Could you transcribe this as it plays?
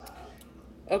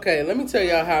Okay, let me tell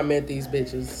y'all how I met these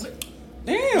bitches.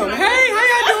 Damn. Hey, how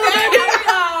y'all doing, baby?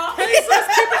 Hey, sis,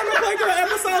 keep on the Playgirl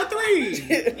episode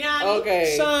 3.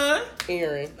 Okay. Sean.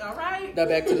 Aaron. All right. Now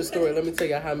back to the story. Let me tell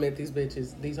y'all how I met these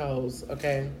bitches, these hoes,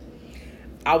 okay?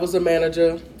 I was a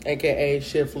manager, aka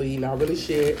shift lead, not really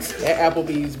shit, at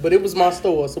Applebee's, but it was my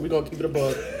store, so we're gonna keep it a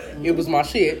buck. It was my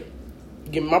shit.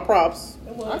 Give me my props.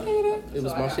 I get it. It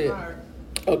was my shit.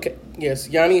 Okay, yes,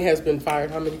 Yanni has been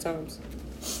fired how many times?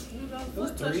 It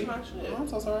was 3. Oh, I'm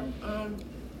so sorry.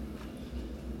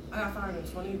 I got fired in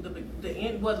the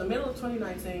middle of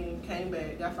 2019, came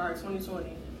back, got fired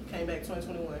 2020, came back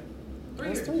 2021. 3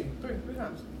 years. Three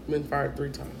times. Been fired 3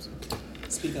 times.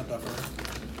 Speak up, Buffer.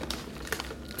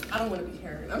 I don't want to be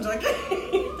Karen. I'm joking.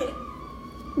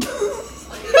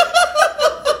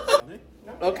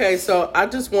 Okay, so I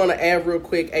just want to add real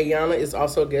quick, Ayona is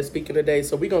also a guest speaker today,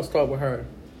 so we're going to start with her.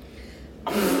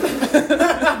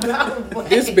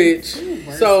 This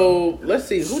bitch. So, let's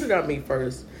see, who did I meet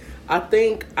first? I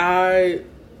think my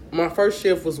first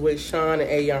shift was with Sean and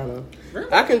Ayona.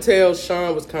 Really? I can tell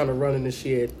Sean was kind of running the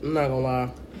shit. I'm not going to lie.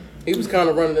 He was kind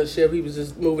of running the ship. He was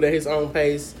just moving at his own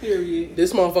pace. Period.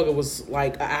 This motherfucker was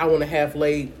like an hour and a half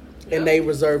late, and they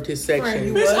reserved his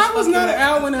section. Bitch, I was not an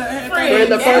hour and a half.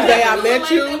 Friend, the first day I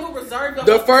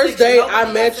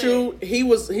met you, he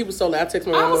was so late. I text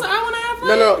my mama. I was an hour and a half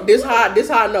late? No, this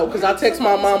how I know, because I text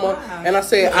my mama, and I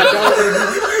said, hold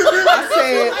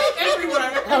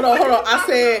on.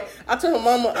 I told her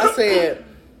mama, I said,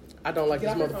 I don't like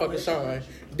this motherfucker Sean.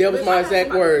 That was my exact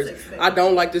words. I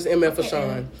don't like this MF for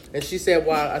Sean. And she said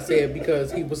why. I said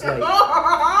because he was late. I'm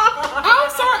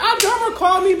sorry. I don't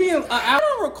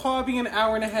recall being an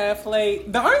hour and a half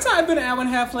late. The only time I've been an hour and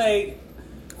a half late.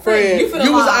 Friend, you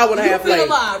was an hour and a half late.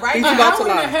 Right? He's An about hour to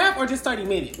and lie. a half or just 30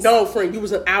 minutes? No, friend, you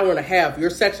was an hour and a half. Your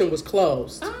section was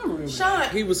closed. I don't remember. Sean,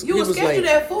 He was scheduled late.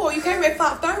 at 4. You came at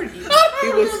 5:30. I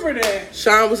remember that.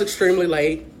 Sean was extremely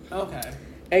late. Okay.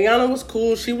 Ayona was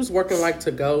cool. She was working like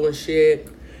to go and shit.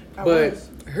 But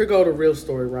here go the real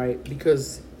story, right?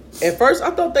 Because at first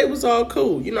I thought they was all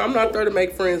cool. You know, I'm not there to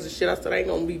make friends and shit. I said I ain't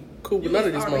gonna be cool with none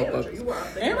of these motherfuckers.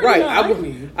 Right. I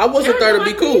wasn't there to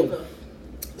be cool.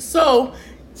 So,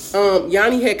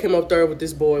 Yanni had come up there with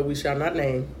this boy we shall not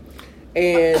name.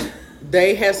 And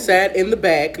they had sat in the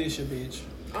back. Bitch.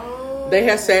 They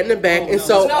had sat in the back. And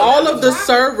so all of the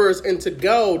servers and to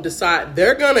go decide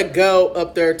they're going to go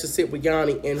up there to sit with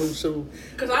Yanni and who.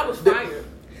 Because I was fired.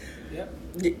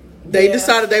 They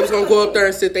decided they was going to go up there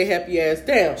and sit their happy ass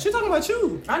down. She talking about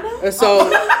you. I know. And so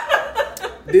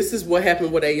this is what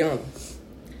happened with Ayona.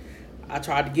 I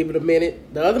tried to give it a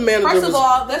minute. The other manager First of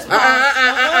all, let's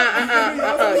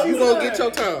you going to get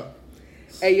your time.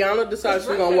 Ayona decided she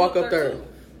was going to walk up there.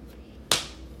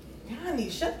 Yanni,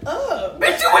 shut up.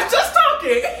 Bitch, you was just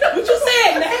talking. What you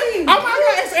said, name? Oh my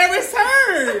God, it's Eric's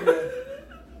turn.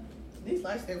 These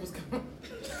lights there was coming.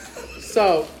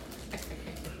 So,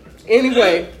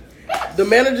 anyway, the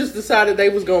managers decided they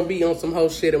was going to be on some whole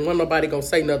shit and wasn't nobody going to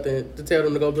say nothing to tell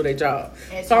them to go do their job.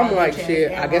 So I'm like,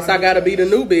 shit, I guess I got to be the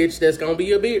new bitch that's going to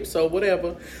be a bitch, so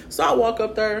whatever. So I walk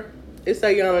up there. It's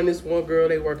Ayona and this one girl,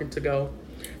 they working to go.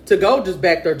 To go just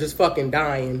back there just fucking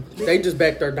dying. They just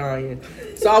back there dying.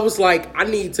 So I was like, I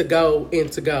need to go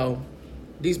and to go.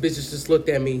 These bitches just looked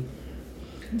at me.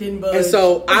 Didn't budge. And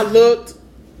so I looked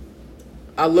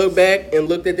back and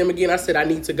looked at them again. I said, I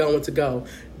need to go and to go.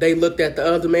 They looked at the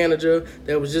other manager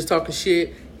that was just talking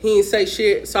shit. He didn't say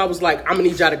shit. So I was like, I'm going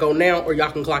to need y'all to go now or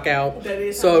y'all can clock out. That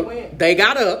is how so it went. they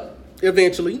got up.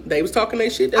 Eventually, they was talking their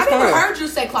shit. That's I never fine. heard you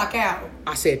say clock out.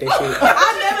 I said that shit.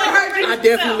 I never heard you. I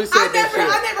definitely said that shit.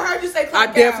 I never heard you say clock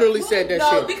out. I definitely said that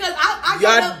shit. No, because I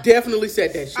Y'all definitely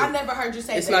said that shit. I never heard you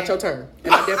say it's that. It's not your turn.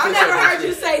 And I definitely never said that heard you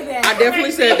shit. say that. I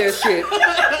definitely said that shit.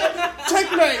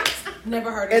 Checkmate.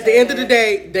 Never heard. At the end of the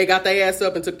day, they got their ass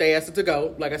up and took their ass to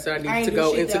go. Like I said, I need to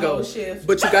go and to go.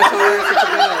 But you got your ass to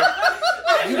go.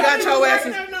 You got your ass.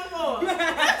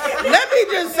 Let me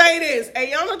just say this.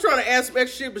 Ayona trying to ask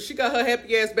extra shit, but she got her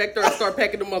happy ass back there and start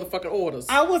packing the motherfucking orders.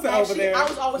 I wasn't over there. I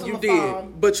was always You on the did,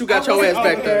 phone. but you got your ass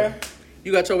back there. there.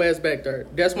 You got your ass back there.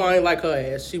 That's why I ain't like her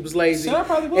ass. She was lazy. Sure, I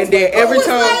probably was and then lazy. every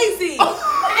time, lazy?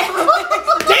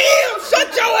 damn,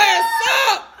 shut your ass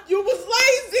up. You was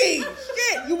lazy.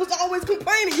 Shit, you was always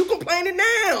complaining. You complaining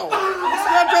now. It's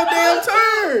not your damn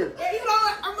turn. Yeah, you know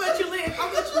what? I'm gonna let you live.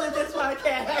 I'm gonna let you live this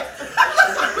podcast.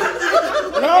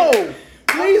 No.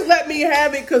 Please let me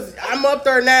have it, because I'm up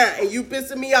there now, and you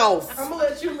pissing me off. I'm gonna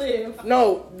let you live.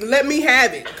 No, let me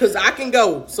have it, because I can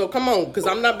go. So come on, because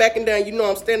I'm not backing down. You know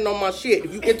I'm standing on my shit.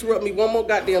 If you interrupt me one more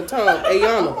goddamn time,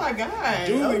 Ayona. Oh my God.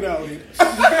 Duly noted.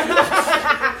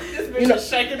 You know,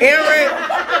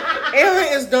 Aaron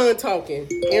is done talking.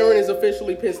 Aaron is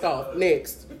officially pissed off.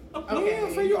 Next. Okay. Yeah,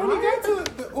 so you only got to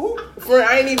Friend,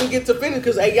 I ain't even get to finish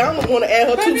because Ayona want to add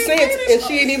her 2 cents and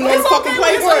she ain't even on the fucking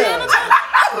playground.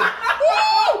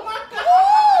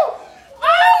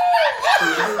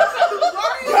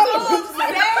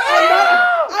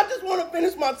 I just want to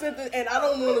finish my sentence and I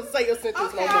don't want to say a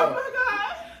sentence no more. Oh my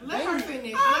God. Let her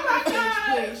finish. Let her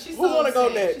finish, please. She's Who want to go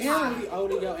next? You really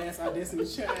owning your ass audition,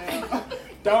 child.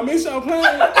 Don't miss your plane.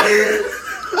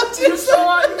 You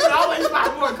sure? You can always buy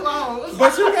more clothes.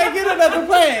 But you can't get another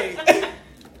plane.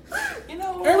 You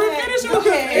know what? Aaron, finish your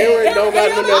Aaron don't got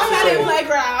nothing else to I'm not in the say.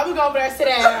 playground. I'm gonna go over there and sit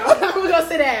down. I'm gonna go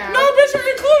sit down. No, bitch, you're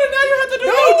included. Now you have to do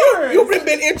No, yours. you've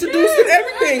been introduced and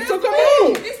everything, so come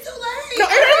on. It's too late. No,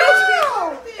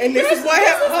 and this is what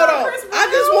happened. Hold on. I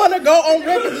just want to go on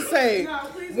record to say,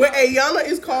 when Ayona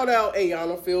is called out,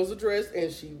 Ayona feels addressed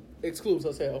and she excludes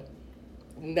herself.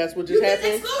 And that's what just happened.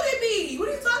 You excluded me. What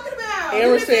are you talking about?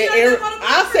 Aaron said,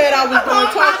 I said I was done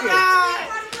talking.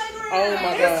 Oh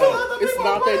my God. It's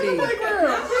not that deep. You just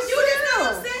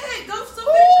got upset. Go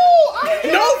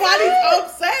Nobody's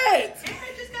upset.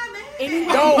 Aaron just got mad.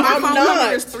 No, I'm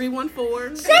not. Is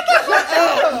 314. Shut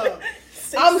up.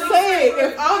 I'm saying,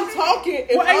 if I'm talking,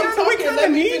 we kinda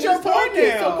need your part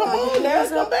now. So come on, now,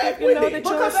 come back with it.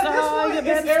 Because at this point,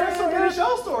 it's Aaron's story and it's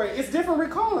your story. It's different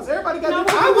recallings. Everybody got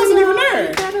different. I wasn't even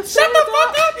there. Shut the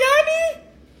fuck up, Yanni.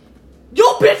 You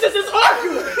bitches is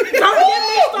arguing. Don't get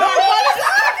me started. Nobody's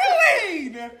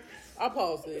arguing. I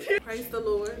paused it. Praise the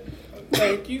Lord.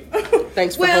 Thank you.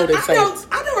 Thanks for holding saints.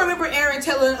 I don't remember Aaron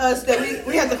telling us that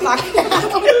we had to clock out. I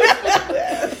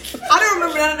don't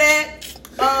remember none of that.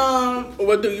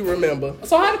 What do you remember?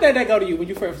 So how did that day go to you when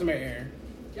you first met Aaron?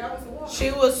 She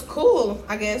was cool,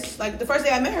 I guess. Like the first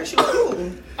day I met her, she was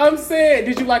cool. I'm saying,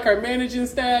 did you like her managing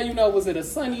style? You know, was it a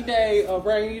sunny day, a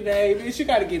rainy day? Bitch, you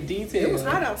gotta give details. It was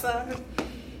hot outside.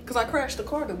 Because I crashed the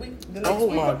car the next week. Oh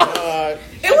my God.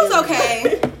 It was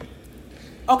okay.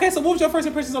 Okay, so what was your first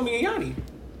impressions on me and Yanni?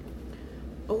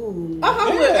 Ooh. With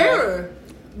Aaron.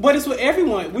 But it's with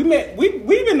everyone. We've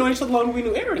been knowing each other longer than we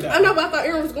knew Aaron though. I know, but I thought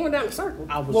Aaron was going down the circle.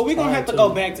 Well, we're gonna have to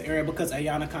go back to Aaron because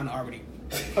Ayona kind of already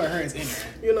put hers in there.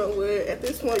 You know what? At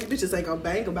this point, you bitches ain't gonna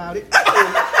bang about it.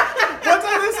 One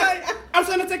time they say, I'm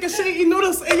trying to take a shit, eat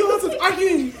noodles, and you want to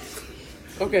arguing.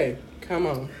 Okay, come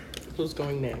on. Who's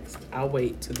going next? I'll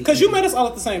wait till the Because you met us all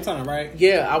at the same time, right?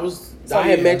 Yeah, I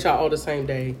had met y'all all the same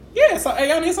day. Yeah, so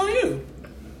Ayona, it's on you.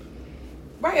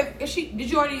 Right. Did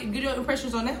you already get your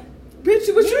impressions on that? Bitch,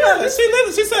 what you Yeah,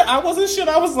 she said I wasn't shit.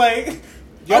 I was like,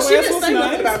 your ass she didn't was say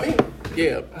nice. nothing about me.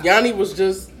 Yeah, Yanni was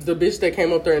just the bitch that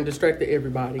came up there and distracted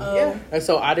everybody. Yeah. And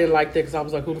so I didn't like that because I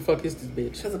was like, who the fuck is this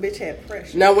bitch? Because a bitch had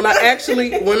pressure. Now, when I actually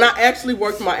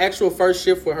worked my actual first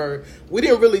shift with her, we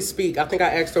didn't really speak. I think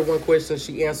I asked her one question.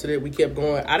 She answered it. We kept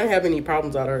going. I didn't have any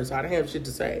problems out of her, so I didn't have shit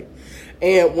to say.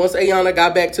 And once Ayona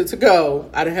got back to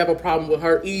go, I didn't have a problem with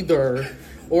her either,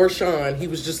 or Sean. He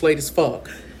was just late as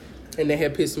fuck. And that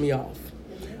had pissed me off.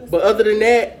 But other than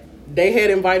that, they had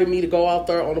invited me to go out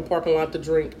there on the parking lot to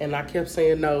drink, and I kept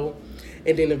saying no.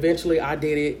 And then eventually I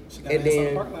did it. And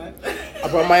then I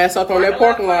brought my ass up on that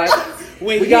parking lot.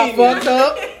 We got fucked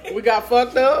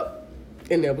up.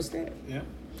 And that was that. Yeah.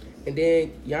 And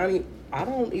then Yanni, I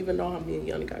don't even know how me and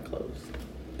Yanni got close.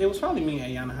 It was probably me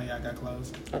and Ayona how y'all got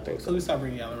close. I think So so. we started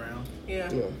bringing y'all around.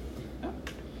 Yeah.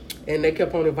 And they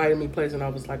kept on inviting me places, and I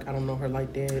was like, I don't know her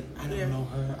like that. I don't know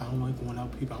her. I don't like going out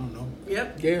with people I don't know.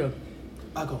 Yep. Yeah.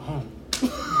 I go home.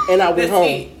 And I went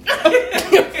home.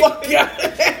 Fuck yeah.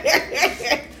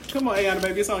 Come on, Ayona,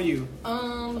 baby, it's on you.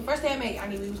 The first day I met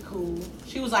Yanni, we was cool.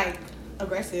 She was like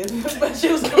aggressive, but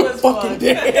she was cool as fuck.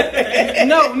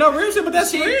 No, real shit, but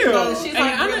that's real. She's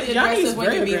like really aggressive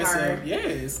when you meet her.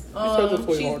 Yes. She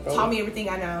taught me everything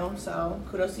I know, so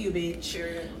kudos to you, bitch.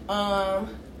 Sure. I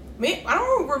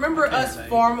don't remember us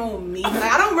formal meeting.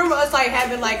 Like, I don't remember us like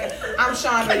having like I'm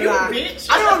Sean and I. Bitch.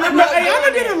 I don't remember. No,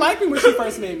 Ayona didn't like me when she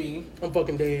first met me. I'm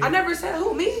fucking dead. I never said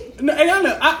who me. No,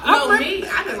 Ayona,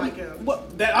 I didn't like him. What?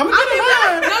 I'm gonna get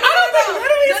lie. I don't think none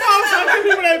of these songs talk to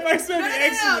me when they first met me.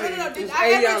 Actually,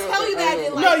 I never tell you that I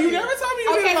didn't like no, you never told me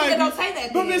you didn't like me. Don't say that.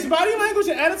 But bitch, body language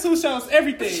and attitude shows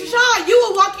everything. Sean, you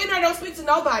will walk in there and don't speak to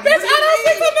nobody. Bitch, I don't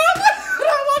speak to nobody. I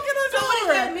don't walk in the door. So what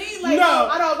does that mean? Like, no,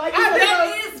 I don't like you.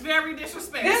 That is very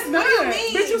disrespectful. That's what you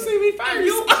mean. Bitch, you see me first.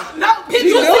 No, bitch,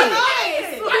 you see us.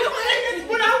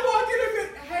 When I walk in,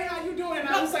 hey, how you doing?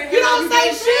 I don't say, hey, You don't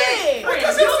say shit.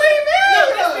 Because you see me.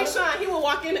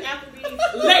 walk in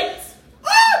Applebee's late.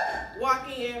 Walk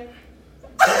in.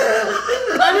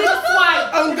 I need a swipe.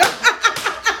 Oh, God.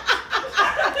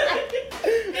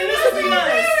 And it's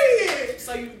nice.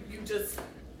 So you just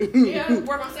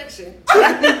where my section?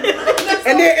 And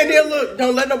then look,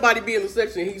 don't let nobody be in the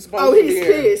section he's supposed to be in.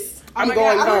 Pissed. I'm going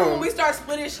I remember home. when we start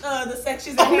splitting the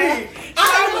sections in half.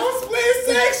 I don't split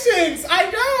sections. I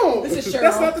don't. This is Cheryl.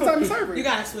 That's not the time to serve it. You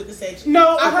gotta split the section.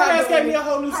 No, her ass gave me a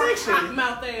whole new Hot section.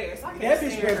 mouth ass. I can't That bitch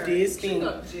stand dressed her. did She stink.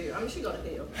 go to jail. I mean, she go to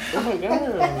hell. Oh my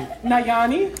God. Now,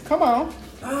 Yanni, come on.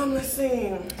 Let's see.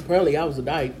 Apparently, I was a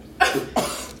dyke.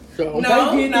 So,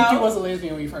 No. They did think you was a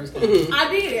lesbian when you first came. I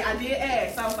did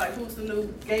ask. I was like, who's the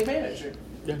new gay manager?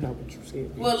 That's not what you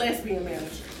said. Well, lesbian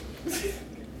manager.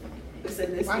 They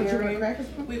said Why did you wear lesbian. crackers?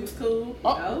 We was cool.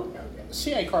 Oh. No.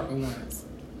 She ate carpet once.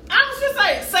 I was just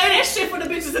like, say that shit for the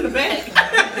bitches in the back.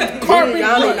 Carpet,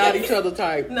 y'all are not each other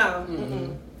type. No.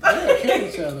 They kill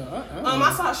each other.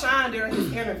 I saw Sean during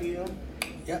his interview.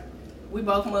 Yep. We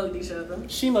both mugged each other.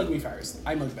 She mugged me first.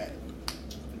 I mugged back.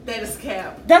 That is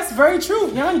cap. That's very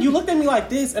true. Yanni, you looked at me like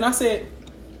this, and I said,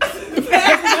 Yes,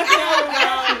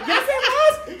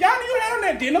 it was. Yanni, you had on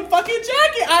that denim fucking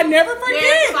jacket. I never forget.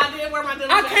 Yeah, 'cause I did wear my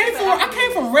denim I jacket.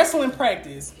 came from wrestling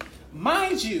practice.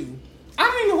 Mind you, I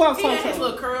don't even know who I was He talking had his to.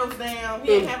 little curls down. He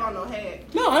didn't have on no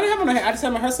hat. No, I didn't have on a hat. I just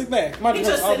had my hair slicked back. Mind He you,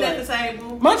 just all sitting at the black.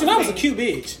 table. Mind you, I was a cute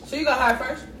bitch. So you got hired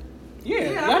first? Yeah,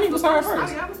 Yeah, Yanni was hired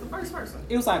first. I was the first person.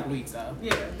 It was like weeks though.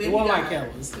 Yeah. Then It wasn't he got like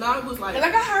hired. Kelly's. No, it was like. And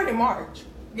I got hired in March.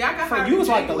 Yeah, I got For hired. you in was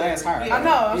like the January. last hire. Yeah. I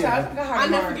know. I'm Yeah. sorry. I got hired I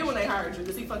in never March. forget when they hired you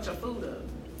because he fucked your food up.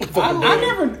 I knew you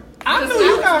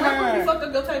got You hired. fucked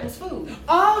up your table's food.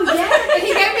 Oh, yeah.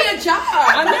 He gave me a job.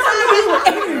 I never knew you were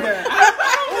eating that.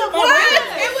 What?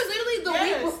 It was literally the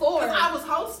week before. 'Cause I was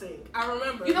hosting. I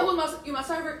remember. You know who my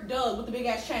server? Doug with the big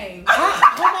ass chain. Oh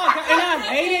my God, and I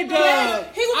hated Doug.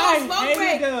 He was I on smoke break.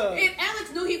 hated Doug. And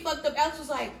Alex knew he fucked up. Alex was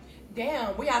like,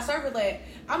 damn, we got server late.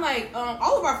 I'm like,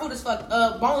 all of our food is fucked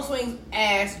up. Boneless wings,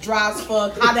 ass, dry as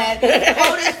fuck, hot ass,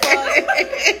 cold as fuck.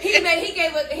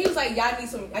 He was like, yeah, I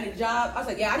need a job. I was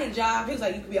like, yeah, I need a job. He was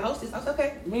like, you could be a hostess. I was like,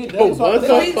 okay. Me and Oh, Doug what the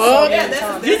talked fuck? so Yeah, many that's-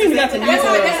 times. You didn't even have to meet that's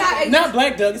how- Doug. that's how- Not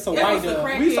black Doug, it's a That white was the Doug.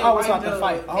 crackhead We used to always white have to Doug.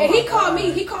 fight. Oh And my he called God.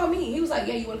 me. He called me. He was like,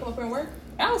 yeah, you want to come up here and work?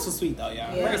 Alex was sweet though, y'all.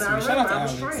 Yeah, Very And I sweet. Shout out to remember I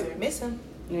was Alex. training. Miss him.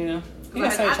 Yeah. Yeah, Like I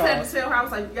St. had Charles. to tell her, I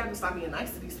was like, you got to stop being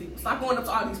nice to these people. Stop going up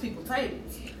to all these people's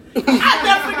tables. I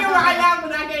never forget where I am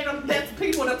when I gave them that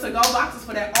people them to-go boxes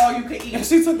for that all you could eat. And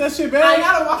she took that shit I back.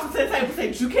 gotta walk up to the table and say,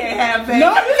 you can't have that.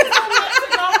 No, you just don't let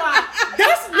to-go box.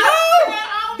 That's no. Oh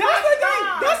That's my the thing.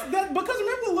 God. That's that because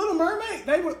remember Little Mermaid?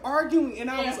 They were arguing and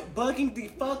I was bugging the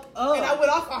fuck up. And I went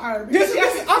off on her. This,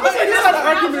 I'm gonna say this had an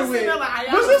argument with.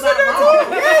 Was this in there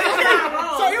too?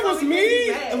 Yeah. So it was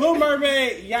me, Little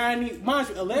Mermaid, Yanni. Mind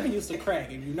you, 11 used to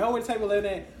crack. If you know where the table 11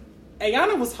 at,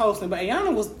 Ayona was hosting, but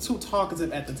Ayona was too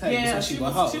talkative at the table, Yeah, so she she would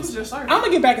was- host. she was just serving. I'm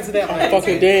gonna get back into that later.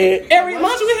 Fucking dead. Every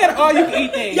mind you, we had all you can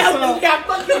eat things. Yeah, So, yeah,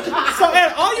 fuck you. so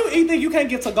at all you eat things, you can't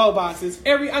get to go boxes.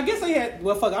 I guess they had.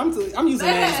 Well, fuck, I'm using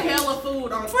They had names. hella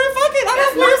food on. For fucking, I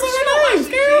don't use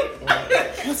their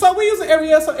names, girl. So we using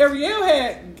Ariel. So Ariel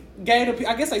had gave the.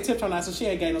 I guess they tipped on that, so she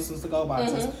had gave us some to-go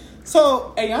boxes.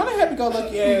 So Ayona had to go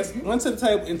lucky ass, went to the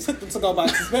table and took the to-go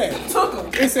boxes back. Took them.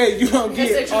 And said, "You don't They get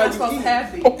said you're all not supposed you to eat."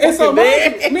 have these. And so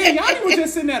Man. me and Yanni was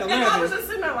just sitting at And I was 11. just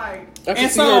sitting there like, I can And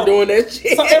see so- her doing that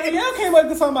shit. So Ariel came up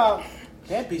to talking about.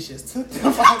 That bitch just took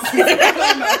them boxes. I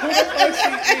don't know who the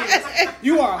fuck she is.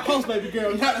 You are a host, baby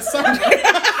girl, not a server. So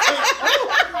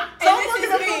I'm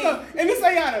looking at her, and this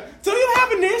Ayana, do you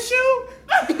have an issue?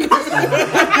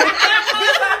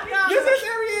 This is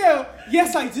Ariel.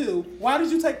 Yes, I do. Why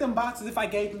did you take them boxes if I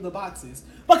gave you the boxes?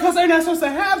 Because they're not supposed to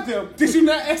have them. Did you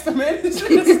not ask the manager? And she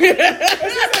said,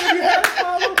 if you had a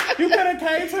problem, you could have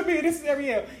came to me. This is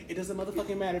Ariel. It doesn't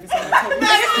motherfucking matter if it's on my table.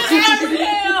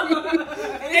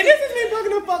 And this is me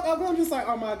bugging the fuck up. I'm just like,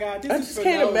 oh my God. This I is just for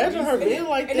can't no imagine her reason. being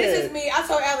like And that. this is me. I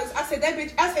told Alex, I said, that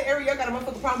bitch, I said, Ariel got a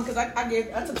motherfucking problem because I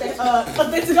took that,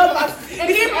 to-go box. and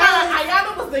then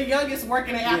Ayana was the youngest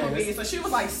working at Applebee's, so she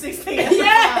was like 16.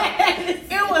 Yes.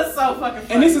 It was so fucking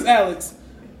funny. And this is Alex.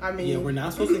 I mean, Yeah, we're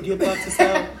not supposed to give boxes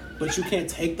out, but you can't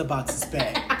take the boxes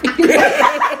back.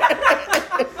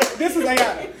 This is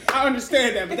Ayana. I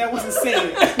understand that, but that wasn't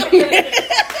said.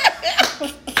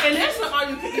 And that's when all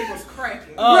you could eat was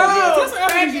cracking. Oh, Bro, yeah, that's what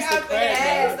cracking I used to out crack,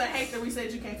 That's bro. the hate that we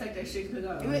said you can't take that shit to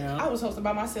go. Yeah. I was hosting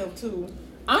by myself too.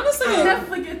 Honestly, I'll never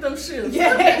forget them shits.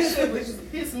 Yes. That shit would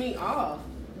just piss me off.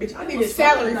 Bitch, I needed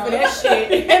salary for that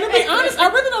shit. and to be honest, I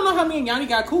really don't know how me and Yanni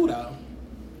got cool though.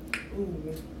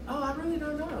 Oh, I really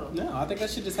don't know. No, I think that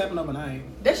shit just happened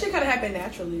overnight. That shit kind of happened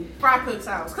naturally. Fry Cook's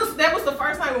house. Because that was the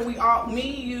first time when we all, me,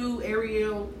 you,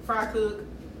 Ariel, Fry Cook,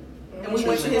 And we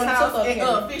went to his house,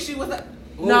 and Fishy was like,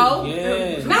 no.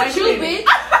 Yeah. Not you, bitch.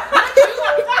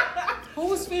 Who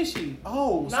was Fishy?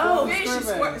 Oh, No, Fishy,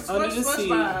 Under the sea.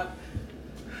 SpongeBob.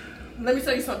 Let me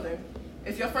tell you something.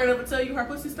 If your friend ever tell you her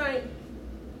pussy stink,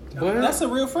 What? That's a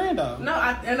real friend, though. no,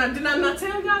 did I not tell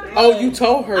y'all that? Oh, you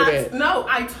told her that. No,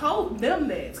 I told them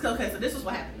that. Okay, so this is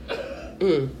what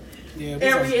happened. Yeah,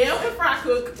 Ariel and Fry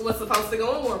Cook was supposed to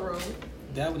go in one room.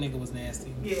 that nigga was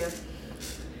nasty. Yeah.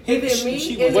 And then me.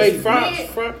 She and was- Wait, then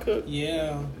front cook?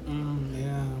 Yeah.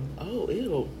 Yeah. Oh,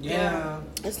 ew. Yeah.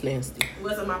 That's nasty.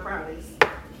 Wasn't my proudest.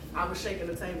 I was shaking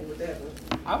the table with that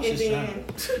one. I was And just then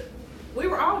trying. we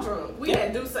were all drunk. We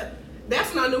had Douce.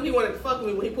 That's when I knew he wanted to fuck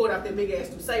me, when he pulled out that big ass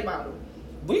Douce bottle.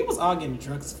 We was all getting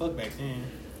drunk as fuck back then.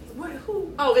 What?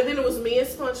 Who? Oh, and then it was me and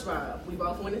SpongeBob. We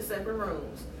both went in separate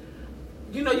rooms.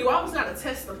 You know, you always gotta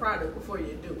test the product before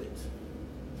you do it.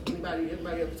 Anybody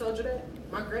ever told you that?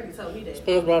 My granny told me that.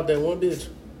 SpongeBob, that one bitch.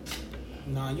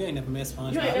 No, you ain't never met You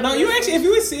ain't SpongeBob. never No, you met actually,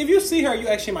 if you see her, you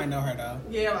actually might know her though.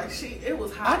 Yeah, like it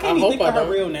was I hot. can't even hope think I of her don't.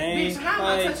 real name. Bitch, how am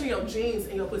I Like, touching your jeans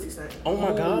and your pussy stank? Oh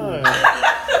my Ooh. god.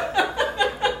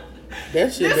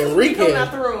 That shit This been is me coming reeking.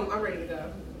 out the room. I'm ready to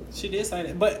go. she did say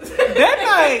that, but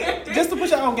that night, just to put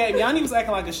your own game, Yanni was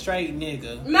acting like a straight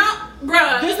nigga. No,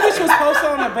 bruh. This bitch was posted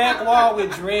on the back wall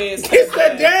with dreads. It's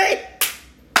the day.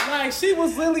 Like she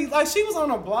was literally like she was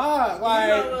on a blog. Like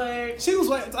You know, like- she was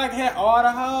like had all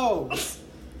the hoes.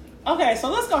 Okay, so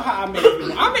let's go how I met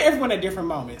everyone. I met everyone at different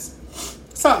moments.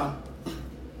 So,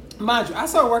 mind you, I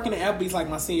started working at Applebee's like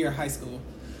my senior year of high school.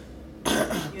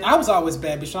 I was always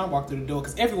bad bitch when I walked through the door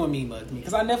because everyone mean mugged me.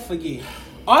 Because I never forget.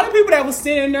 All the people that was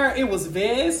standing there, it was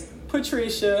Vez,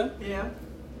 Patricia, Yeah.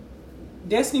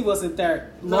 Destiny wasn't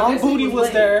there, No, Long Destiny Booty was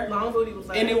late. there, Long Booty was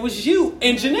there. and it was you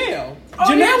and Janelle. Oh,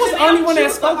 Janelle yeah, was the Janelle, only one she that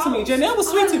was the spoke to me. host. Janelle was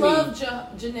sweet I to me. love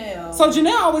Janelle. So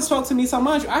Janelle always spoke to me. So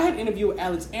mind you, I had an interview with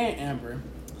Alex and Amber.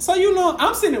 So you know,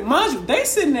 I'm sitting. Mind you, they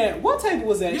sitting at what table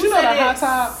was that? You You know the said hot it's-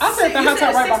 top. I said the you hot said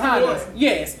top right 61. behind us.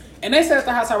 Yes, and they said at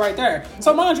the hot top right there.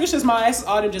 So mind you, it's just my asses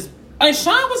all them just. And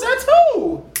Sean was there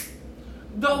too.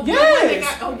 The Yes. one they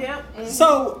got, oh yeah. Mm-hmm.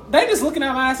 So they just looking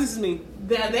at my ass. This is me.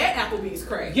 That Applebee's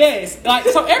crazy. Yes, like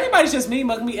so everybody's just me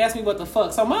mugging me, asking me what the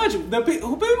fuck. So mind you, the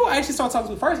who people actually started talking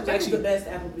to me first was That was actually the best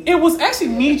Applebee's. it was actually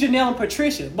me, Janelle, and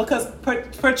Patricia because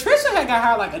Patricia had got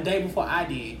hired like a day before I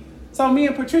did. So me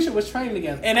and Patricia was training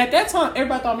together, and at that time,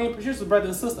 everybody thought me and Patricia was brother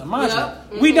and sister. Mind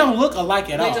you, we don't look alike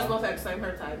at They all. just both have the same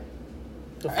hair type.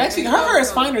 Actually, her hair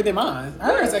is finer than mine.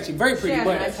 Her hair is actually very pretty, has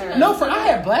but nice hair. no, for I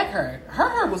had black hair. Her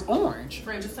hair was orange.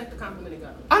 Friend, just take the compliment and go.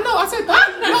 I know. I said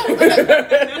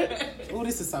that. Oh,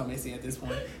 this is so messy at this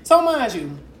point. So mind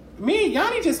you, me and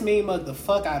Yanni just mean mugged the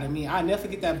fuck out of me. I never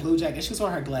forget that blue jacket. She was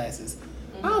wearing her glasses.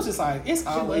 I was just like, it's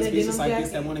always went in bitches denim like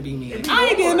this jacket. that want to be me. It be I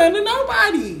ain't did hard. nothing to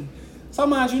nobody. So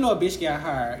mind you, know a bitch got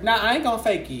hired. Now I ain't gonna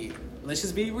fake it. Let's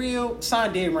just be real.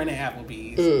 Sean did run at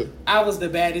Applebee's. I was the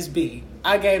baddest B.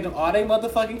 I gave them all their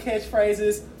motherfucking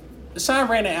catchphrases. Sean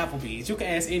ran at Applebee's. You can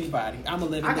ask anybody. I'm a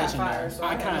living I got legendary. fired, so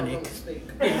I had no room Iconic. to speak.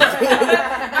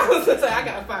 I was gonna say I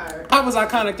got fired. I was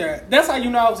iconic there. That's how you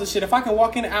know I was a shit. If I can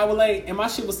walk in an hour late and my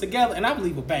shit was together, and I would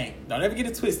leave a bang. Don't ever get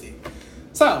it twisted.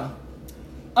 So,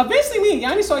 eventually me and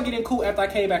Yanni started getting cool after I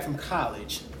came back from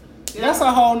college. Yeah. That's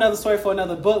a whole nother story for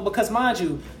another book because, mind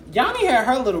you, Yanni had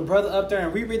her little brother up there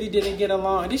and we really didn't get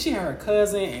along. And then she had her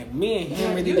cousin and me and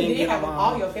him really You didn't did get have along.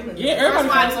 all your family. Yeah, That's everybody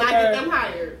why I comes did up not get there. them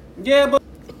hired. Yeah, but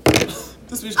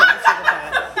this bitch got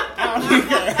I don't need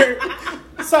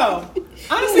her. So,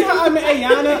 honestly, how I met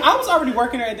Ayona, I was already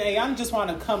working there at the Ayona, just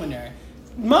wanted to come in there.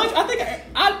 Mind you, I think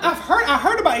I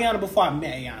heard about Ayona before I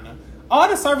met Ayona. All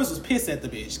the servers was pissed at the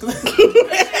bitch.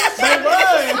 They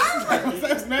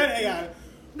was mad at Ayona.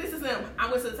 This is them.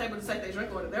 I went to the table to take their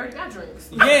drink order. They already got drinks.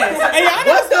 Yes. Ayona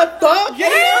What the fuck?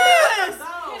 Yes. No.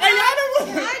 Ayona was.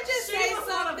 Can I just She say was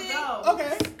one of something? those.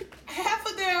 Okay. Half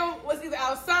of them was either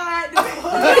outside. That's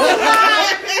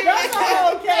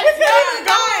okay. We can't even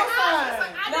go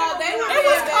outside. No, they were It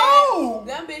was cold.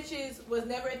 Them bitches was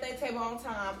never at that table on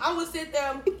time. I would sit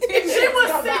them. She was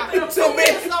sitting there 2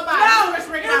 minutes go by. No, She was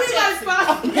bringing it out be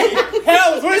like Pepsi. 5.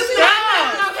 Hell, which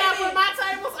I know with my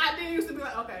tables, I did used to be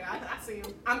like, okay, I see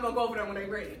them. I'm gonna go over there when they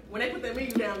ready. When they put their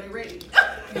menu down, they ready.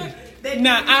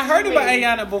 Nah, I heard about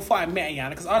Ayona before I met Ayona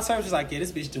because our servers was like, yeah,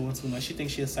 this bitch doing too much. She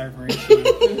thinks she a server and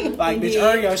shit. Like, bitch,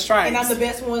 earn your stripes. And I'm the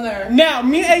best one there. Now,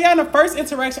 me and Ayona first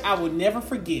interaction, I will never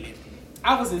forget it.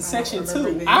 I was in section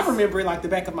remember 2. this. I remember it like the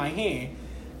back of my hand.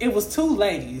 It was 2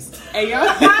 ladies.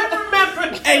 Ayona, I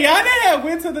remember. Ayona had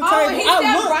went to the Oh, table. he I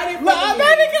sat looked. right in Look, front of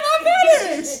I'm you. can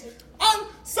I finish?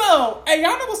 So,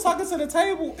 Ayona was talking to the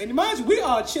table, and mind you, we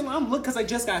all chilling. I'm looking because I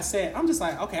just got set. I'm just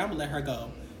like, okay, I'm gonna let her go.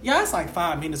 Yeah, it's like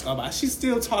 5 minutes go by. She's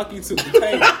still talking to the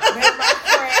table. With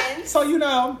my friends. So, you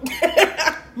know,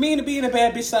 me and being a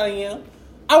bad bitch that I am,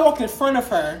 I walked in front of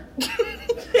her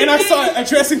and I started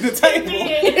addressing the table.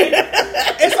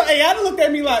 And so Ayana looked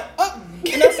at me like,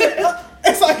 and I said,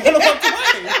 and so Ayana walked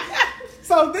away.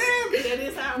 So then,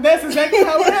 that's exactly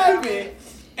how it happened.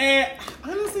 And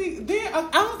honestly, then I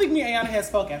don't think me and Ayana had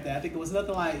spoke after that. I think it was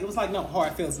nothing like, it was like no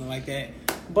hard feelings or like that.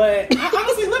 But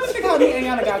honestly, let me think how me and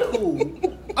Ayana got cool.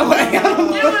 I'm like, It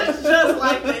was just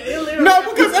like that. It literally no,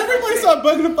 because everybody started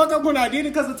bugging the fuck up when I did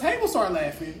it because the table started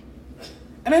laughing.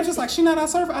 And they was just like, she not our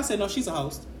server? I said, no, she's a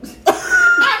host.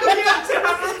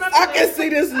 I can see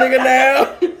this nigga now.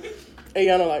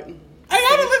 Ayana like...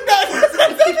 Ayana looked at No, like,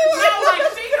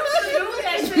 she used to do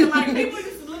that shit. Like, people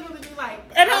used to literally be like,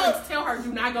 And Alex, tell her,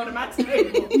 do not go to my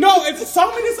table. no, it's so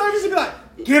many servers to be like,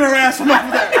 get her ass from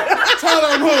over there. Tell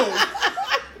her move.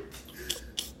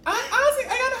 Honestly,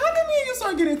 Ayana, how did me and you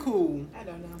start getting cool? I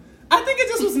don't know. I think it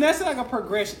just was necessarily like a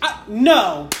progression.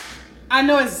 No. I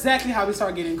know exactly how we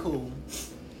started getting cool.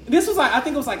 This was like, I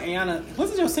think it was like Ayana,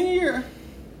 was it your senior year?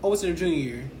 Or was it her junior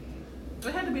year?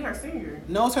 It had to be her senior.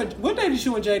 No, it's her. What day did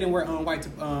you and Jaden wear white to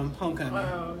homecoming?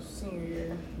 Oh, senior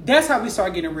year. That's how we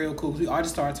started getting real cool. We all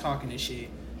just started talking and shit.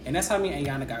 And that's how me and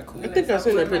Ayana got cool. I think I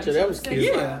seen that picture. That was cute.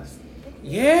 Yeah.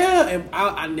 Yeah, and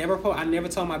I never told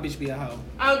my bitch be a hoe.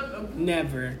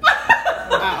 Never.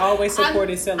 I always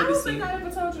supported I don't celibacy. think I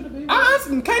ever told you to be.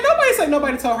 Can't nobody say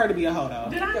nobody told her to be a hoe though.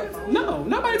 Did I ever tell you? No,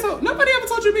 nobody ever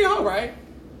told you to be a hoe, right?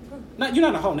 Not, you're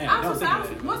not a hoe now. I Don't was, think I of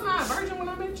was, it. wasn't I a virgin when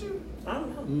I met you? I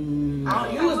don't know.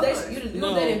 You was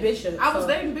dating Bishop. I was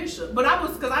dating Bishop, but I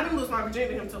was because I didn't lose my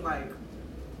virginity to him till like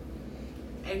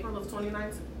April of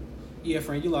 2019. Yeah,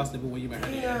 friend, you lost it, but when you met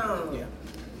her. Yeah.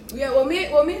 Yeah, well, me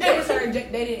and Jay started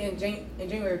dating in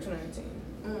January of 2019.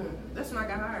 That's when I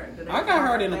got hired. I got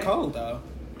hurt in the cold though.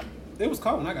 It was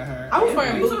cold when I got hurt. I was Yeah,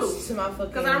 wearing me boots too. to my fucking.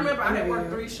 Because I remember I had worked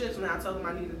 3 shifts and I told him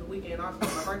I needed the weekend off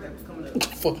because my birthday was coming up.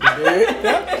 Fucking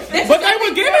dead. But they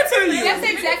would give it to you. That's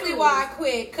exactly why I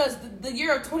quit. Because the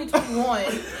year of 2021,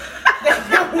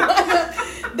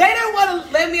 they didn't want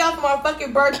to let me off my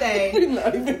fucking birthday.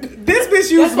 This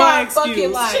bitch used That's why my I fucking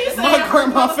excuse. lied. She said My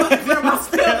grandma her fed grandma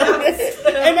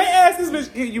And they asked this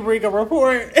bitch, "Can you bring a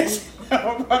report?" This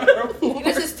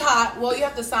is Todd. Well, you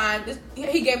have to sign this.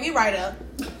 He gave me a write up.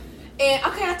 And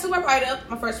okay, I took my write up,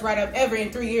 my first write up ever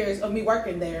in 3 years of me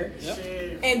working there. Yep.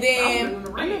 And then,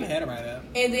 I never had a write up.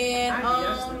 and then,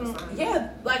 yeah,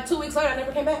 like 2 weeks later, I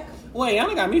never came back. Wait,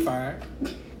 y'all got me fired.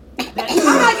 How did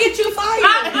I get you fired?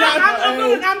 I'm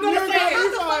gonna How the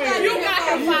fuck I you get got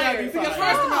him You got fired. me Because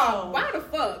fired. first of all, Oh. why the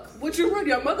fuck would you run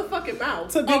your motherfucking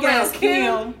mouth To big around ass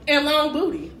Kim. and long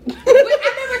booty? I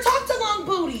never talked to Long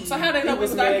Booty. So how they know It we was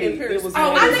was gonna Maddie. get pierced? It was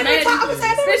Oh, Maddie. I never Maddie. talked. I was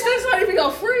saying I never Bitch, this not even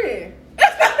your friend.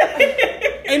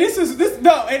 And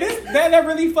that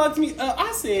really fucked me up.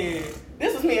 I said,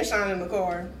 This was me and Sean in the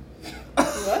car.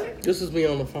 What? This was me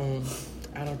on the phone.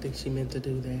 I don't think she meant to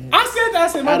do that. I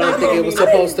said, I don't think it was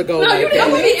supposed to go No, you like didn't. that.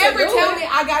 Nobody ever tell me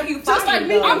I got you fired. Just like me,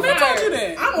 though. I been told you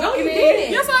that. I'm No, walking you in.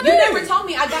 didn't. Yes, I You did. never told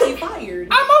me I got you fired.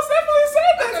 I most definitely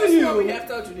said that to We you. have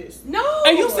told you this. No.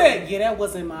 And you said, yeah, that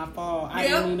wasn't my fault. I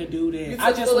Yeah. didn't mean to do You that. took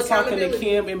I just full was talking to accountability.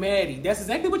 Kim and Maddie. That's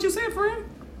exactly what you said, friend.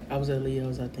 I was at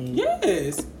Leo's, I think.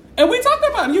 Yes. And we talked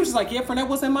about it. You was just like, yeah, friend, that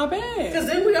wasn't my bad. Because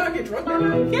then we all get drunk that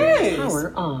night. Yes.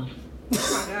 Power off. Oh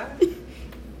my God.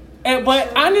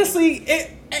 But honestly,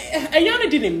 Ayana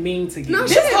didn't mean to get No, it.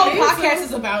 she This whole didn't mean podcast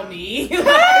is about me.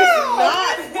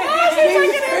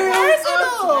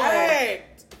 Hey,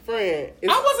 friend.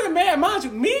 I wasn't mad, mind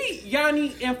you. Me,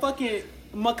 Yanni, and fucking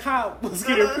Macaw was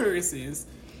getting piercings.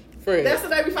 Friend. That's the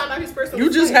day we found out his person You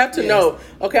was just straight. have to know.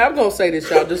 Okay, I'm gonna say this,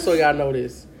 y'all, just so y'all know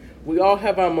this. We all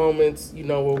have our moments, you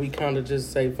know, where we kind of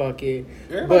just say fuck it.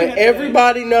 Everybody But has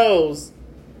everybody knows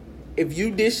if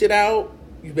you dish it out,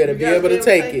 you better You be gotta able to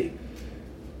take it.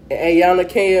 And Ayana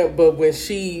can't, but when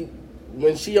she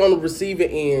on the receiving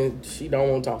end, she don't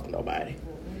want to talk to nobody.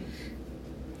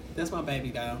 That's my baby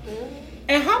doll.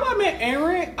 And how I met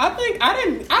Aaron, I think I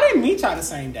didn't meet y'all the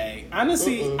same day.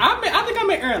 Honestly, I think I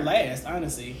met Aaron last.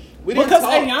 Honestly, We didn't because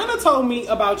talk. Ayana told me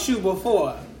about you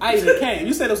before I even came.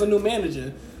 You said it was a new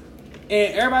manager,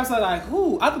 and everybody was like,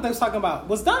 "Who?" I thought they was talking about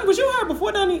was you hired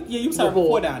before Donnie? Yeah, you was hired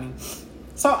before Donnie.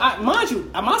 So mind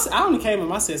you, I only came in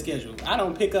my set schedule. I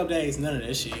don't pick up days, none of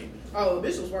that shit. Oh,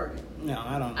 bitch was working. No,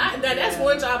 I don't. That's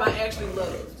one job I actually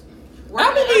loved.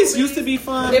 Applebee's used to be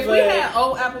fun, If we but had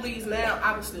old Applebee's now,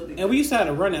 I would still be. and we used to have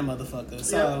to run that motherfucker.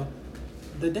 So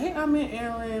the day I met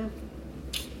Aaron,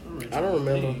 I don't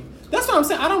remember. That's what I'm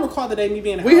saying. I don't recall the day me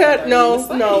being. We had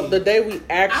the day we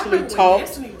actually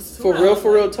talked for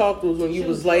real talk was when you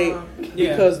was late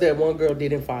because that one girl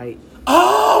didn't fight.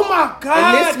 Oh my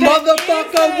God! And this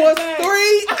motherfucker was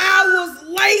 3 hours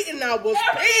late, and I was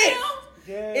pissed.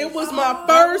 Yes. It was my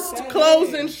first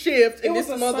closing shift, and It was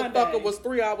this a motherfucker Sunday. was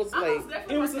 3 hours late.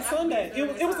 It was a Sunday.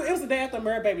 It was the day after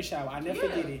Murray baby shower. I never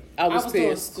forget it. I was doing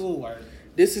pissed. schoolwork.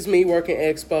 This is me working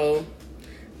Expo,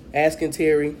 asking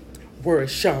Terry, where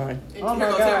is Sean? Oh my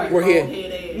God. We're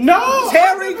here. No,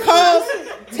 Terry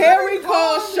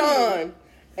calls Sean,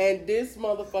 and this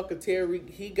motherfucker Terry,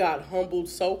 he got humbled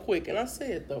so quick, and I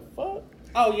said, the fuck?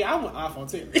 Oh yeah, I went off on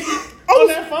Terry. On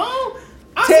that phone.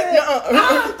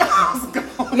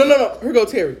 No. Here go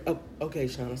Terry. Oh, okay,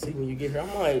 Sean, I'll see when you get here.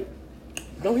 I'm like,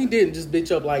 no, he didn't just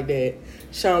bitch up like that.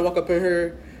 Sean walk up in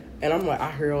here, and I'm like,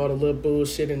 I hear all the little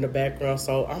bullshit in the background.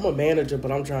 So I'm a manager,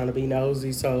 but I'm trying to be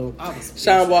nosy. So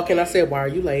Sean walk in, I said, why are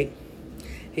you late?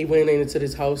 He went into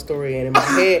this whole story, and in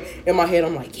my head,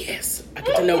 I'm like, yes, I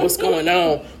get to know what's going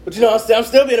on. But you know, I'm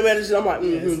still being a manager. I'm like,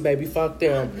 baby, fuck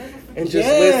them. And just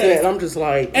listen, and I'm just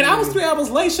like... And I was 3 hours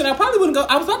late, shit. I probably wouldn't go...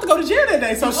 I was about to go to jail that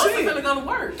day, so You shit. wasn't gonna go to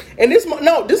work. And this motherfucker...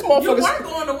 You weren't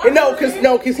going to work.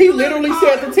 Because he literally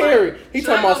said to Terry, he Should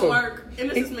talking I about go some... work? And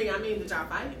this is me. I mean, did y'all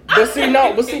fight?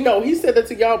 But see, no, he said that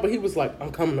to y'all, but he was like, I'm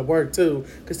coming to work too.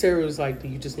 Because Terry was like, do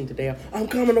you just need the day off? I'm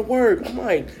coming to work. I'm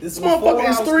like, this motherfucker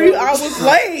is 3 hours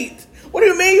late. What do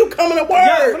you mean you coming to work?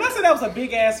 Yeah, when I said that was a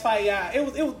big ass fight, y'all,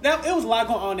 it was a lot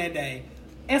going on that day.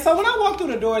 And so when I walked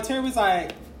through the door, Terry was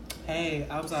like, hey.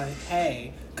 I was like,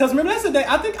 hey. Because remember, that's the day,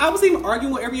 I think I was even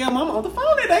arguing with every other mama on the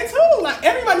phone that day too. Like,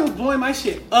 everybody was blowing my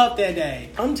shit up that day.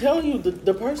 I'm telling you,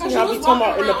 the person I be talking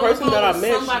about and the person that I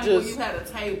met, she just... You had a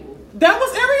table. That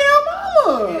was every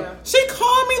mama. Yeah. She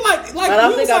called me like and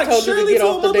I think I told you to get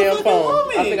off the damn phone.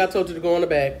 Woman. I think I told you to go on the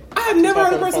back. I have never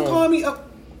heard a person call me up.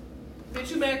 Did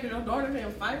you mad because your daughter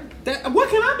didn't fight? What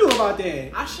can I do about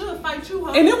that? I should fight you,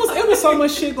 huh? And it was so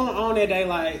much shit going on that day.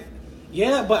 Like,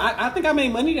 yeah, but I think I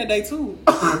made money that day too.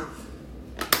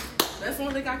 That's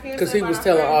one thing I can't say. Because he was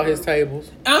telling all his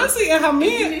tables. Honestly, and how If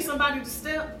you men. need somebody to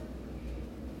step.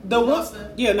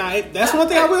 That's one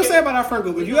thing I will say about our friend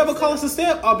group. If you ever call us a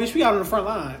step, oh bitch, we out on the front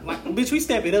line. Like, bitch, we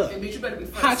step it up. And bitch, you better be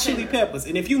Hot chili peppers.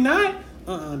 And if you not,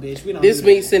 bitch, we don't. This do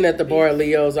me that. sitting at the bar at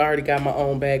Leo's. I already got my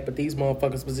own bag, but these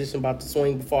motherfuckers position about to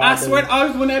swing before I do. swear,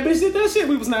 when that bitch did that shit,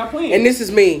 we was not playing. And this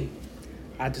is me.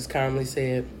 I just calmly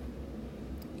said,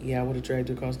 yeah, I would have dragged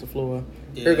you across the floor.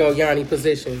 Yeah. Here go Yanni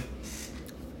position.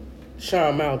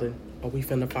 Sean Malden. Are we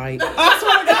finna fight? I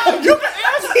swear to God, you can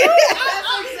ask me.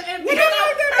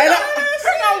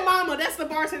 Her old mama, that's the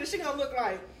bartender. She gonna look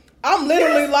like. I'm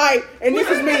literally like, and this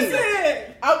is me.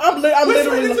 I'm literally Which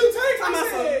way did you take? I'm I also-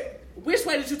 said. Which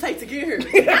way did you take to get here? Like,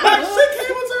 she came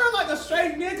into her like a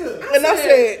straight nigga. And I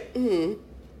said, And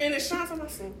it's Sean, I'm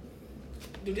saying,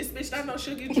 do this bitch not know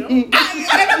she'll get jumped? I'm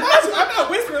not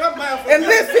whispering. I'm laughing. And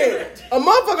listen, a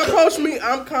motherfucker approached me.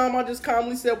 I'm calm. I just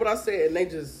calmly said what I said, and they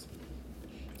just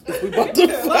we about to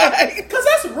fight. Cause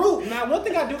that's rude. Now, one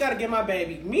thing I do gotta give my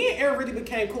baby. Me and Aaron really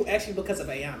became cool actually because of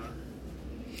Ayona.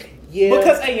 Yeah,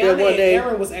 Because Ayona one and day.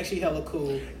 Aaron was actually hella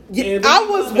cool. Yeah, And I we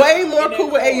was was way in more that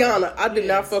cool with car. Ayona. I did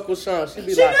not Yes. fuck with Sean. She'd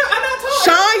be She like, not, I'm not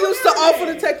talking. Sean used to offer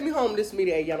to that. take me home. This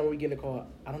meeting, Ayona, when we get in the car.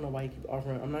 I don't know why he keep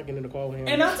offering. I'm not getting in the car with him.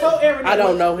 And I told Aaron, I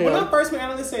don't know him. When I first met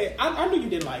Aaron, I said, I knew you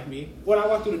didn't like me when I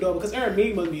walked through the door because Aaron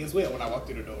mean me as well when I walked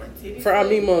through the door. For I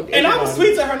mean, monk. And I was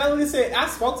sweet to her, and I literally said, I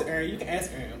spoke to Aaron. You can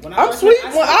ask Aaron. When I I'm first sweet.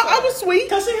 met- Well, spoke to I her. was sweet.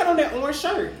 Because she had on that orange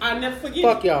shirt. I never forget.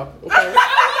 Fuck y'all. Okay.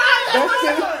 Don't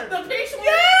say The peach one?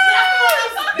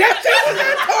 that shit was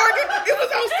at Target. It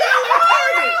was on sale at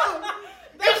Target.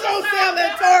 It was on sale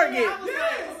at Target.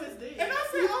 And I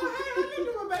said, oh, hey, how you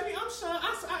doing, baby? I'm Sean.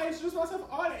 I introduced myself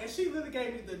all that, and she literally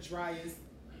gave me the driest.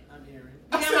 I'm Aaron.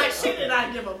 Yeah, like she did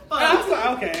not give a fuck. I was like,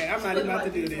 okay, I'm not even about to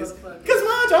do this. Because,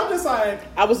 mind you, I'm just like,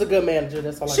 I was a good manager.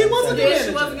 That's all I She gotta was a say. good Yeah,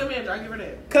 she was a good manager. I give her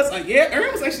that. because, yeah,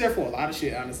 Aaron was actually there for a lot of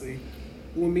shit, honestly.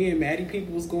 When me and Maddie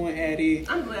people was going at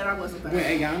it, I'm glad I wasn't when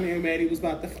there. Ayana and Maddie was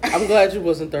about to fight. I'm glad you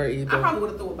wasn't there I either. probably would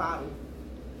have threw a bottle.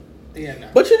 Yeah, no.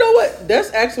 But you know what?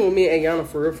 That's actually when me and Ayana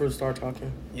for real start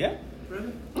talking. Yeah.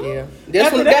 Really? Yeah. That's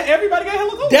After when that, everybody got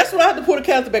hella cool. That's when I had to pull the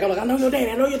character back. I'm like, I know your daddy,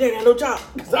 I know your daddy, I know Chop.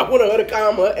 Because I wanted her to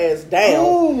calm her ass down.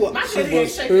 Ooh. My She shit ain't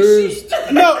was shaking pissed.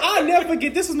 shit. No, I'll never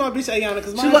forget. This was my bitch Ayana.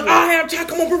 Because She was like, I have Chop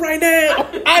come over right now.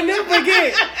 I never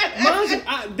forget. Mind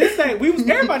you, this thing,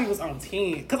 everybody was on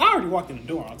 10. Because I already walked in the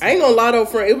door on 10. I ain't gonna lie though,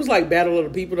 friend. It was like battle of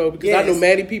the people though, because I Yes. knew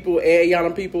Maddie people and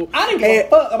Ayana people. I didn't give a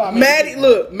fuck about Maddie.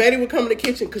 Look, Maddie would come in the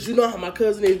kitchen because you know how my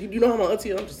cousin is. You know how my auntie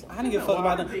is. I'm just like, I didn't give a fuck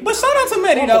about them. But shout out to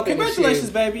Maddie, though. fucking Congratulations,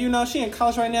 shit. baby. You know, she in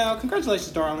college right now.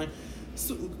 Congratulations, darling.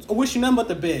 wish you nothing but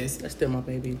the best. That's still my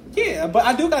baby. Yeah, but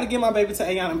I do got to give my baby to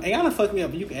Ayona. Ayona fucked me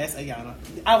up. You can ask Ayona.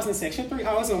 I was in section 3.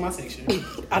 I was in my section.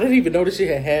 I didn't even know this shit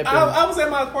had happened. I was at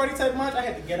my party table lunch. I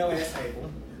had the ghetto ass table.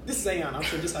 This is Ayona. I'm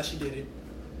sure this is how she did it.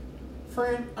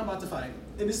 Friend, I'm about to fight.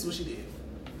 And this is what she did.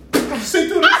 She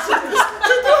threw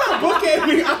her book at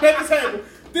me. I'm at the table.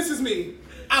 This is me.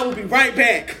 I will be right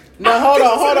back. Now hold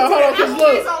on, cause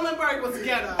look.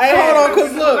 Hey, hold on,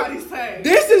 cause look.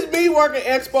 This is me working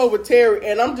expo with Terry,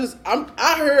 and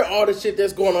I heard all the shit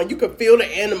that's going on. You can feel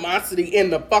the animosity in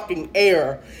the fucking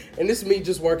air, and this is me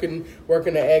just working the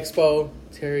expo.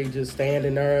 Terry just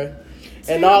standing there,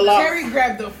 and Terry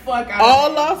grabbed the fuck out.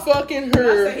 All I fucking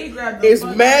heard is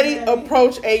Maddie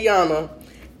approach Ayona,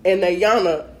 and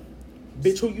Ayona,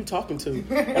 bitch, who you talking to?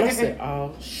 And I said,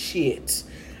 oh shit.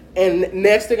 And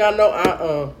next thing I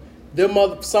know,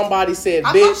 somebody said,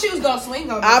 I bitch. thought she was gonna swing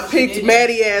on me. I picked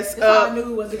Maddie ass up. I knew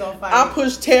he wasn't gonna fight. I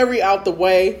pushed Terry out the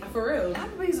way. For real.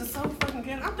 Applebee's is so fucking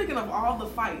good. I'm thinking of all the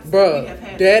fights we Bruh, have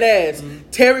had. dead ass.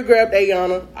 Terry grabbed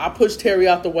Ayona. I pushed Terry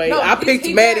out the way. No, I picked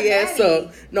he Maddie grabbed ass Maddie.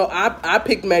 up. No, I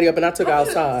picked Maddie up and I took her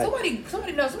outside. Somebody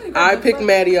I picked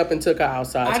Maddie up and took her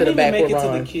outside to the back with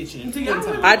Ron. To the kitchen.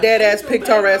 I dead ass picked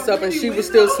her ass up and she was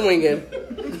still swinging.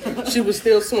 She was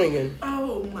still swinging.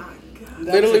 Oh my god.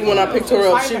 Literally, when I picked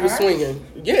her up, she was swinging.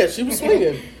 Yeah, she was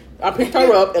swinging. I picked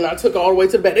her up and I took her all the way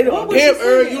to the back. They go, damn,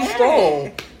 Earl, you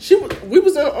strong. We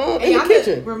was in the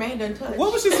kitchen. Remained untouched.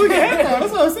 What was she swinging at?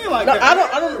 That's what I'm saying. Like, No,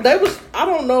 I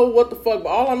don't know what the fuck, but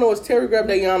all I know is Terry grabbed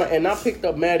Ayona and I picked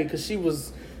up Maddie because she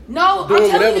was No, doing I'm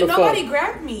telling whatever you, the nobody fuck.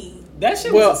 grabbed me. that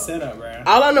shit was a setup, bro.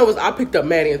 All I know is I picked up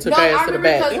Maddie and took her ass to the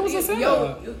back. It was a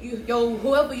setup.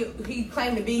 Whoever he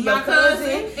claimed to be My your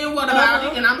cousin. and what about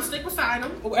it? And I'm gonna stick beside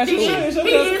him. He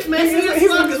is messy as He's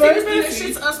fuck. very He was messy.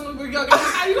 shit to us when we were younger.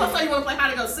 How you gonna say you wanna play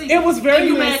hide and go seek? It was very and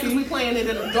you mad messy. because we playing it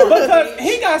in the dark. Because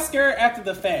he got scared after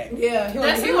the fact. Yeah,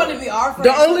 That's he him. wanted to be our friend.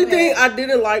 The only so thing bad. I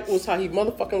didn't like was how he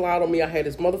motherfucking lied on me. I had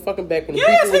his motherfucking back when the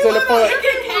Yes, people was he in the lied front. on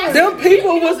you. Them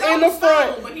people was in the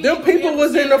front. Them people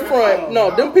was in the front.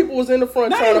 No, them people was in the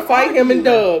front Not trying to even fight him and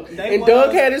Doug. They And was.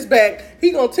 Doug had his back.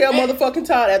 He gonna tell motherfucking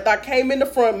Todd after I came in the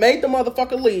front, made the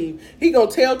motherfucker leave. He gonna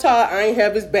tell Todd I ain't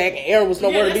have his back and Aaron was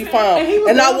nowhere to be found.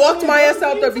 And I walked my ass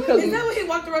out there because Is that what he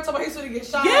walked around talking about? He's gonna get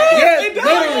shot. Yes, it does.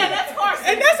 literally. Yeah, that's harsh.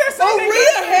 And that's that same thing.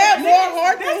 Aaliyah had more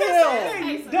heart than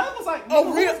him. Doug was like, when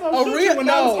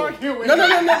I was arguing with No,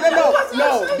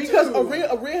 him. because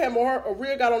Aria had more heart.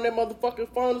 Aria got on that motherfucking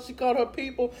phone and she called her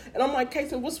people. And I'm like,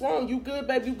 Kason, what's wrong? You good,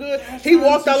 babe? You good? He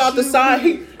walked out the side.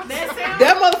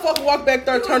 That motherfucker walked back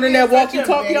there, turned in that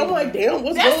walkie-talkie. I'm like, damn,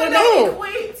 what's going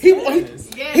on?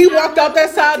 He walked out that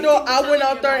side door. I went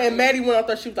out there and Maddie went out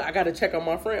there. She was like, I gotta check on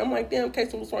my friend. I'm like, damn,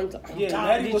 Kason, what's wrong? He's like, I'm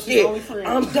tired of this shit.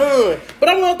 I'm done. But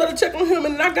I went out there to check on him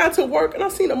and I got to work and I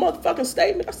seen a motherfucking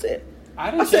statement. I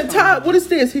said, Todd, what is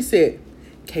this? He said,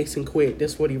 Kason quit.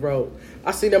 That's what he wrote.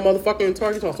 I see that motherfucker in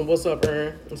Target talking, what's up,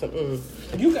 Aaron? I said,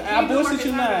 I bullshit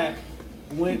you not.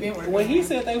 When he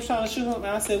said they was trying to shoot him,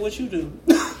 I said, what you do?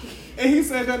 And he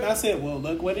said that, and I said, well,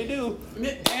 look what it do.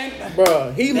 And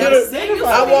bruh, he literally,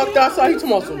 I walked outside, he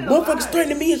told me, some motherfuckers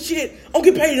threatening me and shit. I'm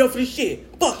getting paid enough for this shit.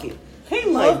 Fuck it. he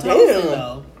loved hosting,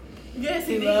 though. Yes,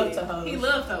 he loved did. to host. He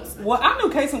loved hosting. Well, I knew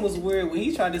Kason was weird when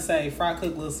he tried to say Fry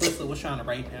Cook little sister was trying to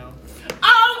rape him.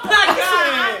 Oh my god,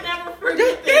 I never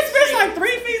forget This this. bitch like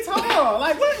 3 feet tall.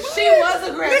 Like what? She was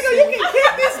aggressive. Nigga, you can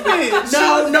kick this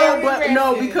bitch.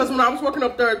 No, because when I was working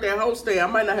up there at that host day, I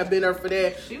might not have been there for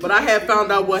that, but I had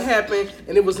found out what happened,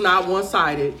 and it was not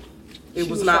one-sided. It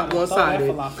was not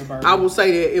one-sided. I will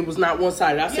say that it was not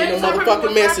one-sided. I seen them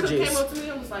motherfucking messages. Came up to me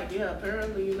and was like, yeah,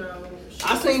 apparently, you know.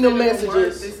 I seen them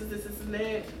messages. This and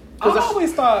that. I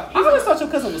always thought your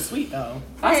cousin was sweet though.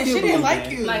 Man, she didn't like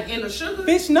you. Like in the sugar?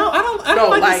 Bitch, no, I don't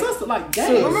like your sister. Like that.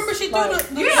 Remember she threw the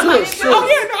sis. Oh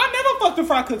yeah, no, I never fucked the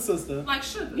Fry Cook sister. Like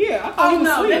sugar. Yeah, I thought Oh he was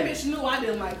no, sweet. that bitch knew I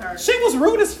didn't like her. She was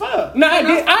rude as fuck. No, I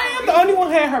did. I am the only one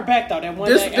who had her back though. That one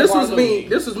day. This was me.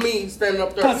 This was me standing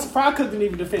up there. Because Fry Cook didn't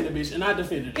even defend the bitch, and I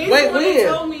defended her. He's Wait, the one when?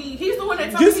 that told me. He's the one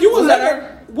that told This me. you was that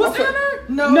there. Was Okay. there?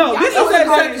 No, this Okay, was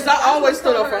that because I always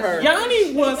stood up for her.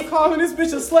 Yanni was calling this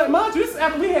bitch a slut. Mind you, this is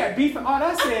after we had beef and all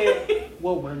that. Said,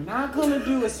 what we're not gonna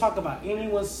do is talk about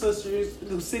anyone's sisters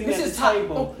who's sitting at the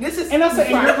table. And I said,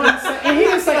 and you're gonna say, and he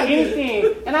didn't say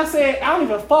anything. And I said, I don't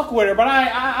even fuck with her, but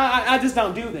I just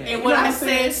don't do that. And what I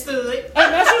said stood. And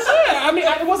that's what she said. I mean,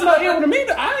 it wasn't no ill to me.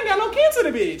 I ain't got no kin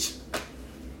to the bitch.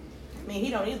 I mean,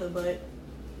 he don't either, but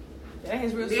that ain't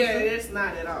his real Yeah, sister. it's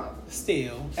not at all.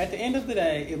 Still, at the end of the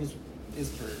day, it's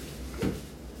pretty.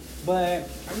 But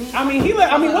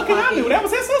what can I do? That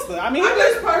was his sister. I mean, I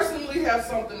just personally have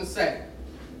something to say.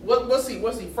 What's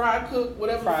he? Fry Cook?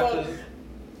 Whatever. Fry the fuck. Cook.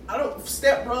 I don't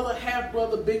step brother, half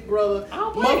brother, big brother.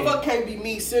 Motherfucker can't be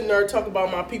me sitting there talking about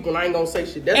my people and I ain't gonna say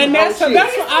shit. That's and that's what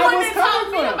I was coming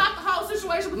from. About the whole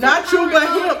situation. Not you,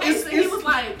 but him. He was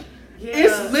like, yeah,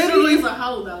 it's literally she's a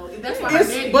hoe though. That's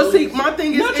why. But see, my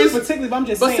thing is, not just particularly, but I'm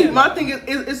just saying. But see, my thing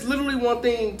is, it's literally one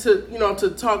thing to to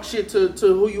talk shit to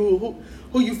who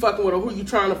you fucking with or who you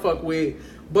trying to fuck with.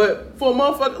 But for a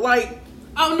motherfucker like.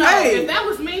 Oh no! Hey, if that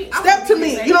was me, step to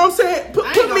me. You know what I'm saying?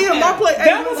 Put me in my place.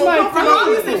 That was like,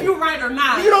 regardless if you're right or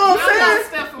not. You know what I'm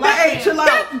saying? Like, hey, chill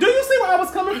out. Do you see where I was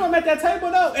coming from at that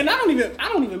table though? And I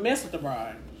don't even mess with the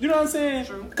bride. You know what I'm saying?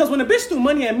 True. Because when the bitch threw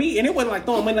money at me, and it wasn't like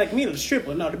throwing money like me to the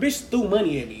stripper. No, the bitch threw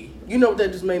money at me. You know what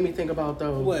that just made me think about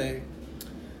though? What?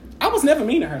 I was never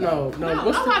mean to her. No,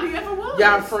 nobody ever was.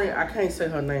 Y'all friend, I can't say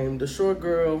her name. The short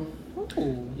girl.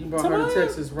 Ooh, You brought her to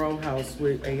Texas Roadhouse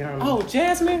with Ayona. Oh,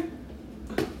 Jasmine.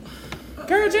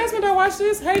 Girl, Jasmine don't watch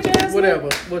this. Hey, Jasmine. Whatever.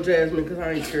 Well, Jasmine, because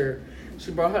I ain't sure.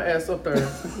 She brought her ass up there.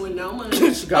 With no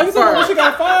money. She got fired. She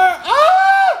got fired?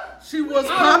 Oh! She was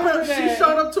popping. She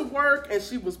showed up to work and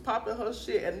she was popping her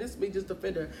shit. And this me just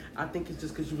defend her. I think it's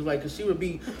just because she was like, because she would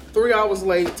be 3 hours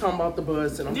late talking about the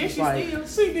bus. And I'm just like,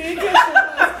 she did catch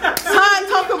the Ty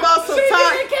talking about some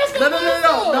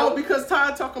Ty. No, because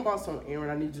Ty talking about some, Aaron,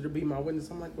 I need you to be my witness.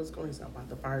 I'm like, what's going on? He's about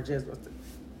to fire Jasmine.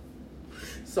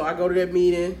 So I go to that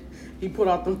meeting. He put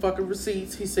out them fucking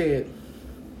receipts. He said,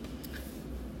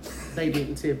 they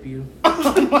didn't tip you.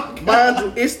 Mind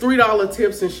you, it's $3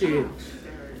 tips and shit.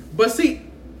 But see,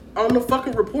 on the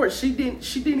fucking report, she didn't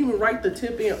even write the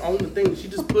tip in on the thing. She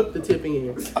just put the tip in.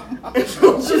 And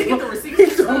so she didn't get the receipts.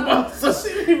 He talking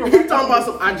about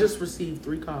some. I just received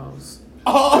 3 calls.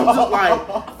 I'm just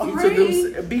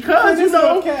like, because you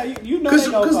know,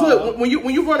 because look, when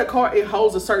you run a car, it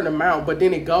holds a certain amount, but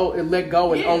then it let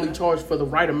go and only charge for the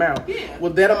right amount. Yeah.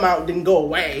 Well, that amount didn't go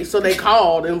away, so they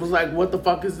called and was like, "What the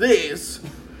fuck is this?"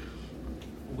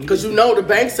 Because you know the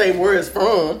bank say where it's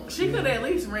from. She could at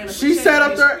least ran a She sat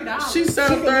up there.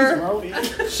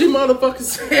 She motherfucker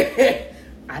said,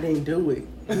 "I didn't do it."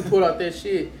 You put out that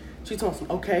shit. She told him,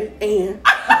 "Okay," and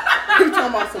he talking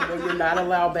about some. Well, you're not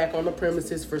allowed back on the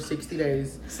premises for 60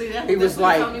 days. See, he was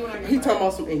like, he talking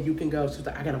about some, and you can go. She was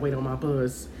like, "I gotta wait on my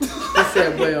bus." He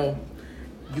said, "Well,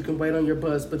 you can wait on your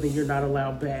bus, but then you're not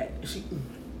allowed back."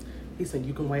 He said,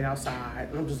 "You can wait outside,"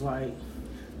 and I'm just like,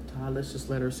 Todd, let's just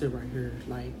let her sit right here.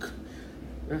 Like,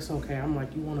 that's okay. I'm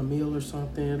like, you want a meal or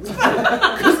something? Because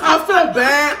I felt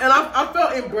bad and I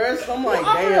felt embarrassed. I'm like,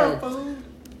 damn.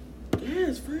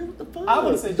 Yes, friend, what the fuck? I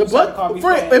would have said the bus,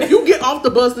 friend, if you get off the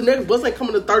bus, the next bus ain't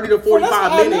coming to 30 to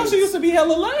 45 minutes. I know she used to be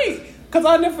hella late. Because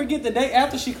I'll never forget the day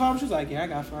after she called, she was like, yeah, I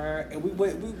got fired. And we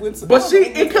went to... But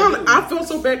I felt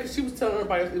so bad because she was telling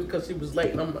everybody it was because she was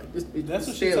late. And I'm like, this bitch. That's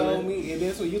what she told me. And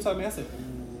that's what you told me. I said,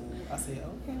 ooh. I said,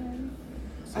 okay.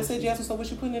 I said, Jasmine, so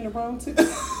what you putting in the wrong tip?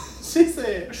 She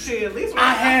said, shit, at least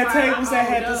I had tables that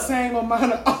had the same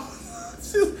amount of...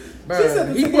 she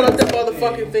said he put up that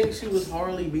motherfucking thing. She was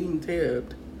hardly being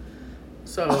tipped.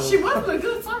 So she wasn't a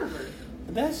good server.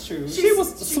 That's true. She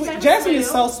was sweet. Jasmine is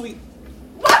so sweet.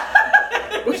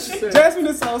 What she said? Jasmine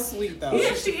is so sweet though.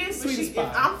 Yeah, she is. Sweet if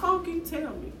I'm funky,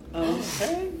 tell me.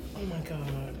 Okay. Oh my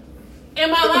god.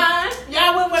 Am I lying?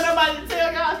 Y'all wouldn't want nobody to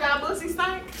tell y'all pussy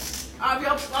stink? Or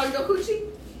your coochie?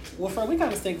 Well, friend, we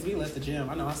kind of stink because we left the gym.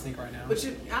 I know I stink right now. But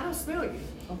I don't smell you.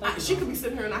 She could be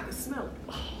sitting here and I can smell it.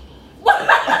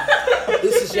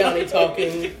 This is Johnny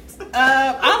talking.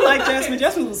 I like Jasmine.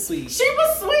 Jasmine was sweet. She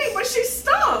was sweet, but she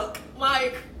stunk.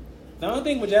 Like, the only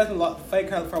thing with Jasmine fake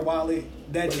her for a while,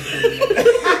 that just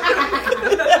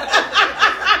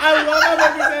I love how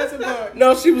much Jasmine part.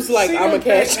 No, she was like, I'm a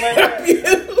cash app you.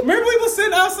 Remember we was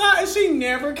sitting outside and she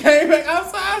never came back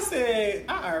outside. I said,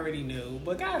 I already knew,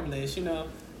 but God bless,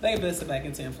 they bless it back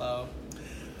in tenfold.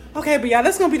 Okay, but y'all,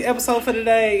 that's gonna be the episode for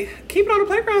today. Keep it on the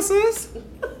playground, sis.